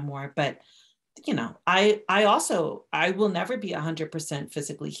write your memoir. But, you know, I will never be 100%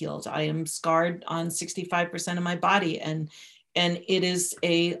 physically healed. I am scarred on 65% of my body, and it is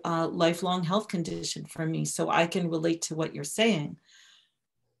a lifelong health condition for me. So I can relate to what you're saying.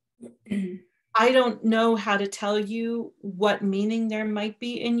 I don't know how to tell you what meaning there might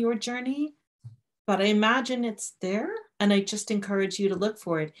be in your journey, but I imagine it's there, and I just encourage you to look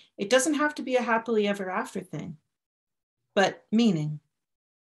for it. It doesn't have to be a happily ever after thing, but meaning.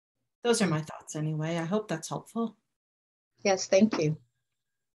 Those are my thoughts anyway. I hope that's helpful. Yes, thank you.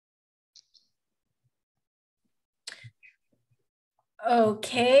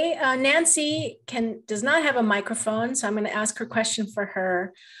 Okay, Nancy does not have a microphone, so I'm going to ask her question for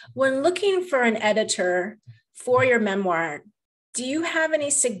her. When looking for an editor for your memoir, do you have any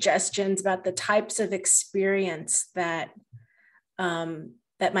suggestions about the types of experience that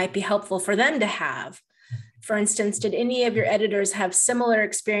that might be helpful for them to have? For instance, did any of your editors have similar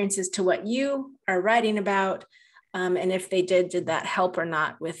experiences to what you are writing about? And if they did that help or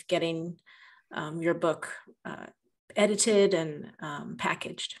not with getting your book edited and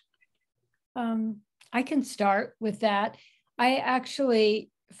packaged? I can start with that. I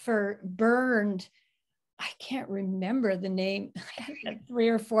actually, for Burned, I can't remember the name. I had 3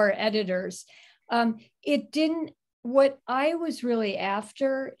 or 4 editors. What I was really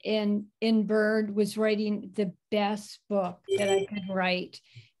after in Burned was writing the best book that I could write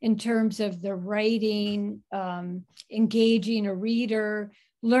in terms of the writing, engaging a reader,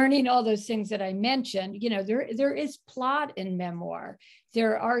 learning all those things that I mentioned. You know, there is plot in memoir.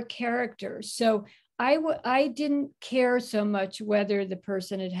 There are characters. So I didn't care so much whether the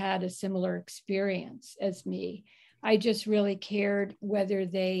person had had a similar experience as me. I just really cared whether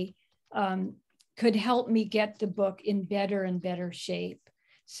they could help me get the book in better and better shape.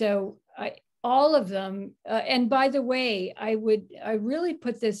 So all of them, and by the way, I really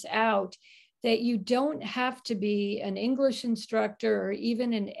put this out, that you don't have to be an English instructor or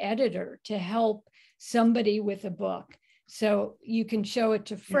even an editor to help somebody with a book. So you can show it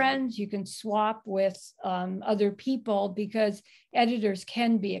to friends, you can swap with other people, because editors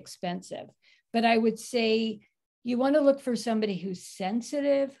can be expensive. But I would say you want to look for somebody who's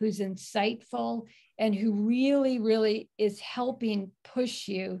sensitive, who's insightful, and who really, really is helping push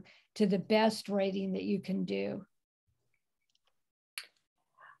you to the best writing that you can do.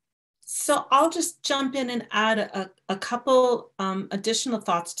 So I'll just jump in and add a couple additional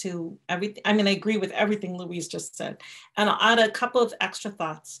thoughts to everything. I mean, I agree with everything Louise just said, and I'll add a couple of extra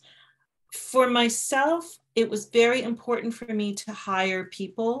thoughts. For myself, it was very important for me to hire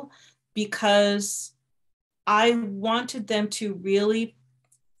people because I wanted them to really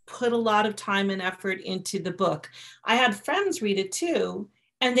put a lot of time and effort into the book. I had friends read it too,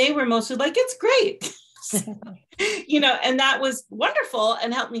 And they were mostly like, it's great. And that was wonderful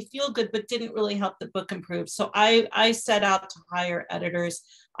and helped me feel good, but didn't really help the book improve. So I set out to hire editors.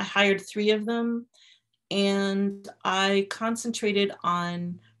 I hired 3 of them, and I concentrated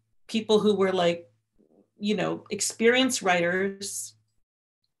on people who were like, experienced writers,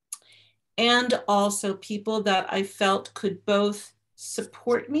 and also people that I felt could both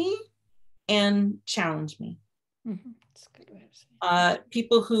support me and challenge me. Mm-hmm. That's a good way of saying it.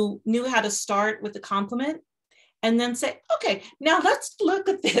 People who knew how to start with a compliment and then say, okay, now let's look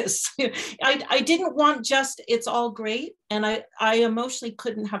at this. I didn't want just, it's all great. And I emotionally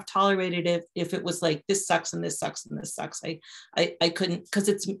couldn't have tolerated it if it was like, this sucks and this sucks and this sucks. I couldn't, because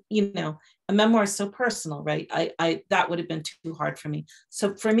it's, a memoir is so personal, right? That would have been too hard for me.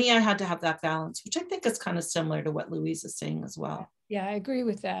 So for me, I had to have that balance, which I think is kind of similar to what Louise is saying as well. Yeah, I agree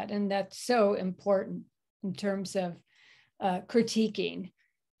with that. And that's so important in terms of critiquing,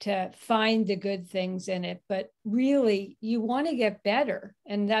 to find the good things in it. But really, you want to get better.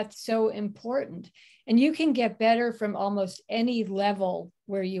 And that's so important. And you can get better from almost any level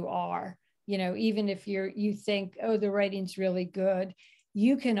where you are. Even if you think, oh, the writing's really good,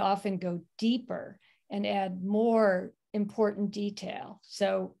 you can often go deeper and add more important detail.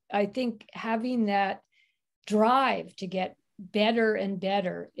 So I think having that drive to get better and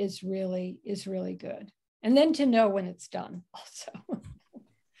better is really good. And then to know when it's done also.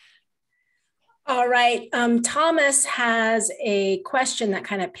 All right. Thomas has a question that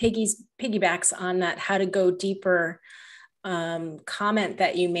kind of piggybacks on that how to go deeper comment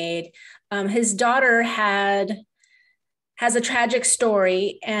that you made. His daughter has a tragic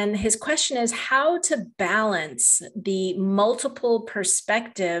story, and his question is how to balance the multiple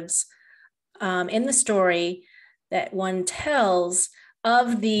perspectives in the story that one tells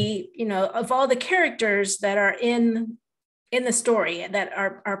of of all the characters that are in the story that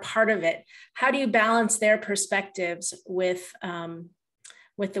are part of it. How do you balance their perspectives with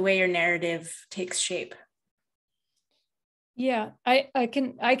the way your narrative takes shape? Yeah, I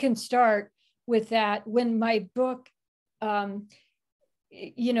can start with that. When my book,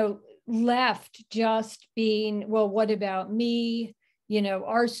 left just being, well, what about me?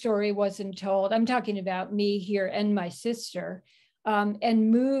 Our story wasn't told. I'm talking about me here and my sister.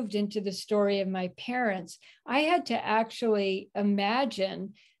 And moved into the story of my parents, I had to actually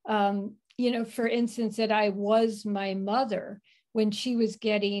imagine, for instance, that I was my mother when she was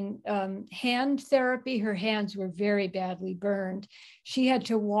getting hand therapy. Her hands were very badly burned. She had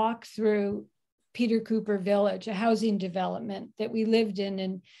to walk through Peter Cooper Village, a housing development that we lived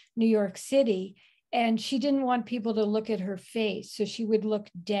in New York City. And she didn't want people to look at her face, so she would look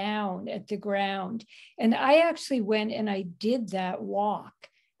down at the ground. And I actually went and I did that walk,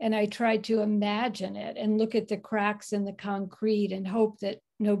 and I tried to imagine it and look at the cracks in the concrete and hope that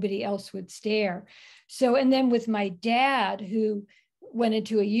nobody else would stare. So, and then with my dad, who went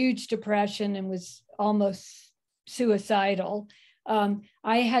into a huge depression and was almost suicidal,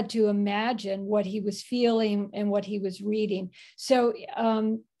 I had to imagine what he was feeling and what he was reading. So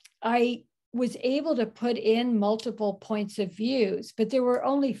I was able to put in multiple points of views, but there were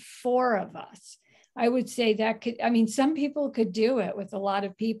only 4 of us. I would say that some people could do it with a lot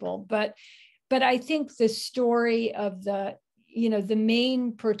of people, but I think the story of the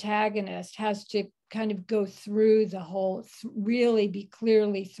main protagonist has to kind of go through the whole, really be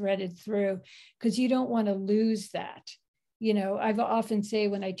clearly threaded through, because you don't want to lose that. I've often say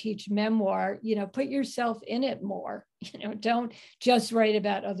when I teach memoir, put yourself in it more, don't just write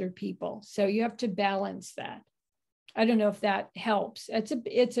about other people. So you have to balance that. I don't know if that helps.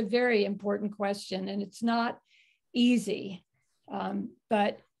 It's a very important question, and it's not easy.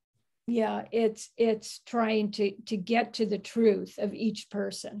 But yeah, it's trying to get to the truth of each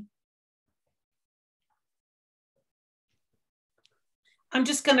person. I'm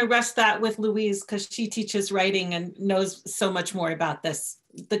just going to rest that with Louise, because she teaches writing and knows so much more about this,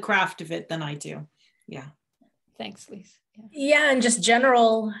 the craft of it, than I do. Yeah. Thanks, Lise. Yeah, and just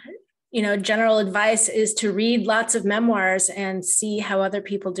general advice is to read lots of memoirs and see how other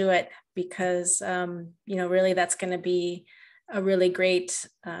people do it, because, really that's going to be a really great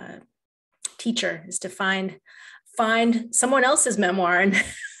teacher, is to find someone else's memoir and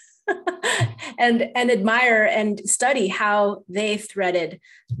and admire and study how they threaded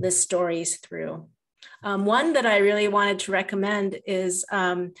the stories through. One that I really wanted to recommend is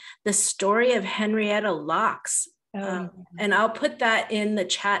The Story of Henrietta Lacks. And I'll put that in the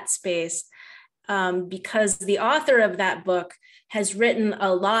chat space because the author of that book has written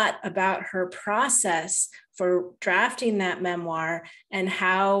a lot about her process for drafting that memoir, and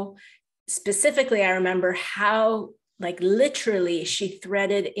how specifically I remember how like literally she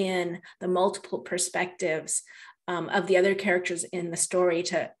threaded in the multiple perspectives of the other characters in the story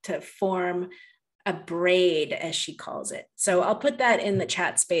to form a braid, as she calls it. So I'll put that in the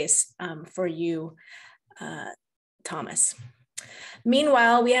chat space for you, Thomas.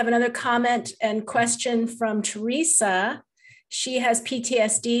 Meanwhile, we have another comment and question from Teresa. She has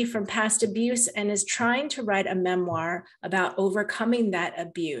PTSD from past abuse and is trying to write a memoir about overcoming that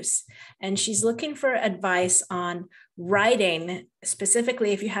abuse. And she's looking for advice on writing,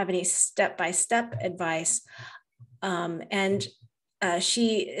 specifically if you have any step-by-step advice.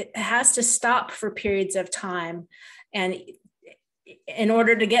 She has to stop for periods of time and in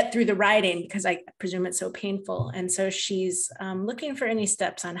order to get through the writing, because I presume it's so painful. And so she's looking for any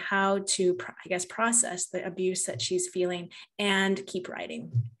steps on how to, I guess, process the abuse that she's feeling and keep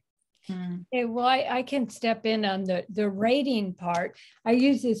writing. Okay, well, I can step in on the writing part. I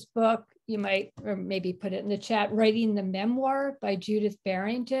use this book, you might, or maybe put it in the chat, Writing the Memoir by Judith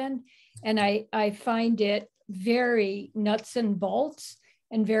Barrington. And I find it very nuts and bolts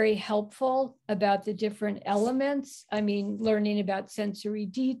and very helpful about the different elements. I mean, learning about sensory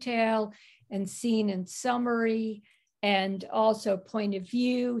detail and scene and summary, and also point of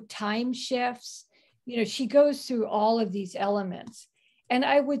view, time shifts. You know, she goes through all of these elements. And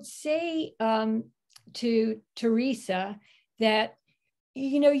I would say to Teresa that,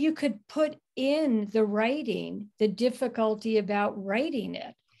 you know, you could put in the writing, the difficulty about writing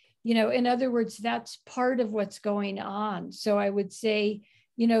it. You know, in other words, that's part of what's going on. So I would say,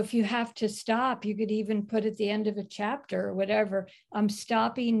 you know, if you have to stop, you could even put at the end of a chapter or whatever, I'm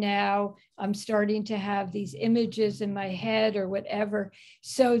stopping now, I'm starting to have these images in my head or whatever.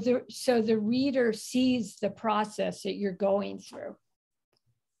 So the reader sees the process that you're going through.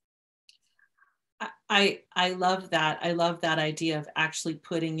 I love that. I love that idea of actually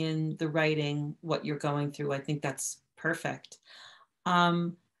putting in the writing, what you're going through. I think that's perfect.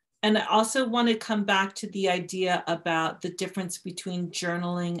 And I also want to come back to the idea about the difference between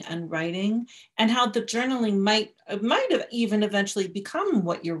journaling and writing, and how the journaling might have even eventually become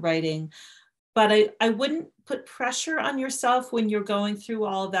what you're writing. But I wouldn't put pressure on yourself when you're going through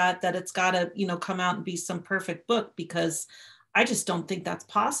all of that it's got to, you know, come out and be some perfect book, because I just don't think that's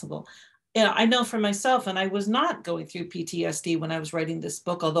possible. You know, I know for myself, and I was not going through PTSD when I was writing this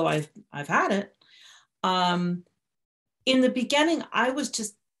book, although I've had it. In the beginning, I was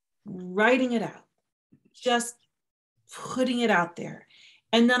just writing it out, just putting it out there.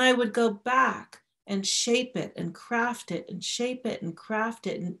 And then I would go back and shape it and craft it and shape it and craft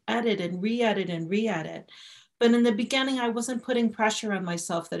it and edit and re-edit and re-edit. But in the beginning, I wasn't putting pressure on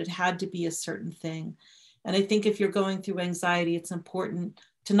myself that it had to be a certain thing. And I think if you're going through anxiety, it's important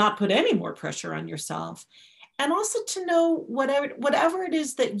to not put any more pressure on yourself. And also to know whatever it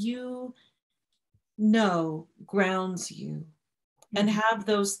is that you know grounds you. And have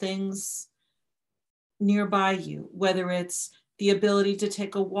those things nearby you, whether it's the ability to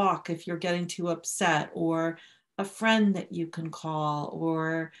take a walk if you're getting too upset, or a friend that you can call,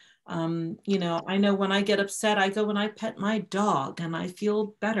 or, you know, I know when I get upset, I go and I pet my dog and I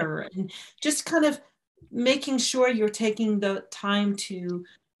feel better. And just kind of making sure you're taking the time to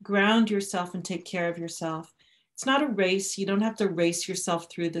ground yourself and take care of yourself. It's not a race. You don't have to race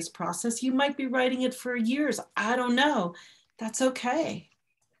yourself through this process. You might be writing it for years. I don't know. That's okay.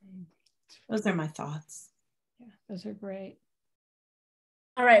 Those are my thoughts. Yeah, those are great.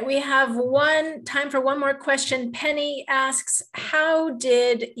 All right, we have time for one more question. Penny asks, how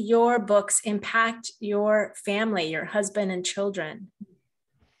did your books impact your family, your husband and children?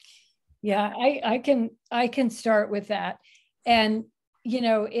 Yeah, I can start with that. And, you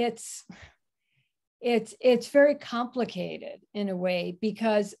know, it's very complicated in a way,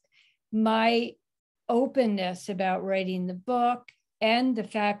 because my openness about writing the book and the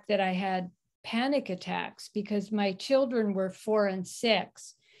fact that I had panic attacks because my children were 4 and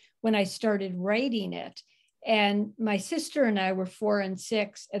 6 when I started writing it. And my sister and I were 4 and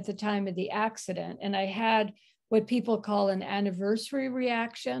 6 at the time of the accident. And I had what people call an anniversary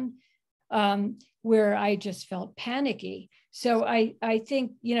reaction, where I just felt panicky. So I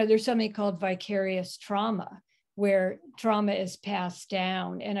think, you know, there's something called vicarious trauma, where trauma is passed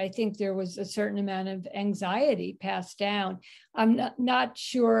down. And I think there was a certain amount of anxiety passed down. I'm not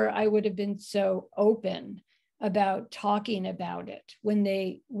sure I would have been so open about talking about it when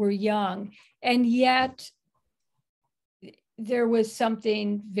they were young. And yet there was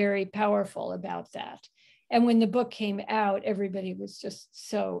something very powerful about that. And when the book came out, everybody was just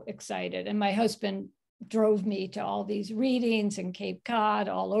so excited. And my husband drove me to all these readings in Cape Cod,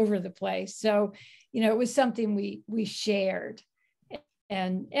 all over the place. So, you know, it was something we shared.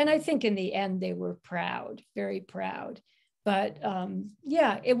 And I think in the end, they were proud, very proud. But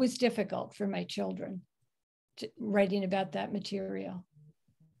yeah, it was difficult for my children writing about that material.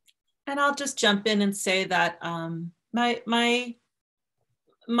 And I'll just jump in and say that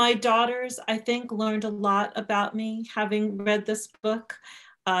my daughters, I think, learned a lot about me having read this book.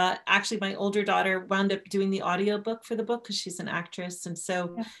 Actually, my older daughter wound up doing the audiobook for the book because she's an actress. And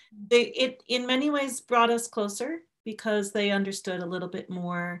so it in many ways brought us closer because they understood a little bit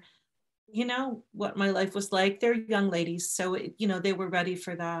more, you know, what my life was like. They're young ladies, so, you know, they were ready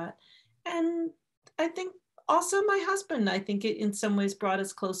for that. And I think also my husband, I think it in some ways brought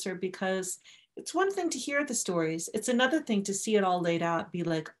us closer because it's one thing to hear the stories. It's another thing to see it all laid out, be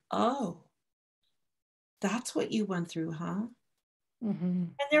like, oh, that's what you went through, huh? Mm-hmm.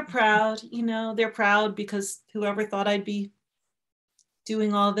 And they're proud, you know, they're proud because whoever thought I'd be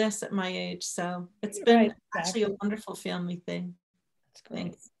doing all this at my age. So it's been actually a wonderful family thing. That's great.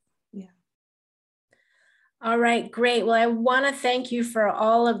 Thanks. Yeah. All right, great. Well, I want to thank you for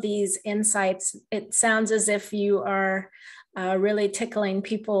all of these insights. It sounds as if you are really tickling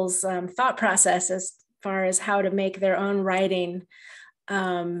people's thought process as far as how to make their own writing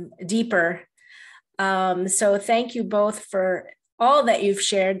deeper. So thank you both for all that you've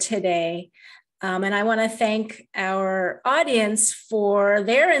shared today. And I want to thank our audience for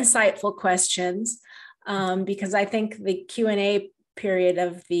their insightful questions, because I think the Q&A period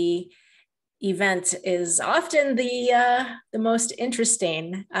of the event is often the most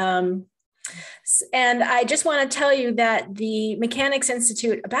interesting. And I just want to tell you that the Mechanics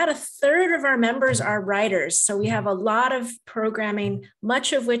Institute, about a third of our members are writers. So we have a lot of programming,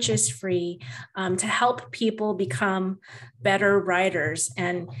 much of which is free, to help people become better writers.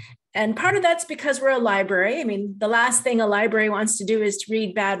 And part of that's because we're a library. I mean, the last thing a library wants to do is to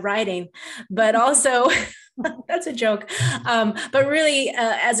read bad writing, but also, that's a joke. But really,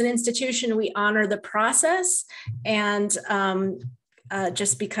 as an institution, we honor the process, and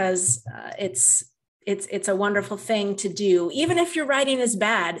just because it's a wonderful thing to do. Even if your writing is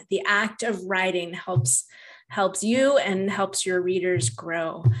bad, the act of writing helps you and helps your readers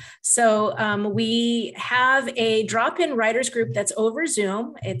grow. So we have a drop-in writers group that's over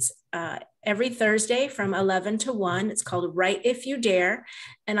Zoom. It's every Thursday from 11 to 1. It's called Write If You Dare.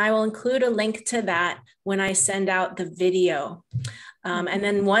 And I will include a link to that when I send out the video. And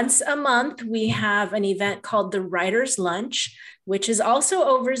then once a month, we have an event called the Writer's Lunch, which is also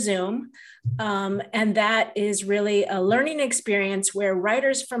over Zoom. And that is really a learning experience where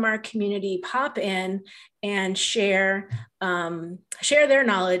writers from our community pop in and share their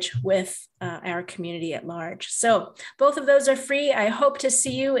knowledge with our community at large. So both of those are free. I hope to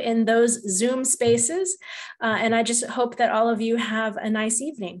see you in those Zoom spaces. And I just hope that all of you have a nice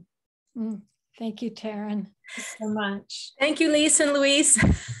evening. Thank you, Taryn. Thanks so much. Thank you, Lise and Louise.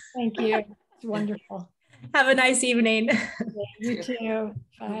 Thank you. It's wonderful. Have a nice evening. You too.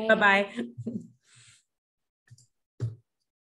 Bye. Bye-bye.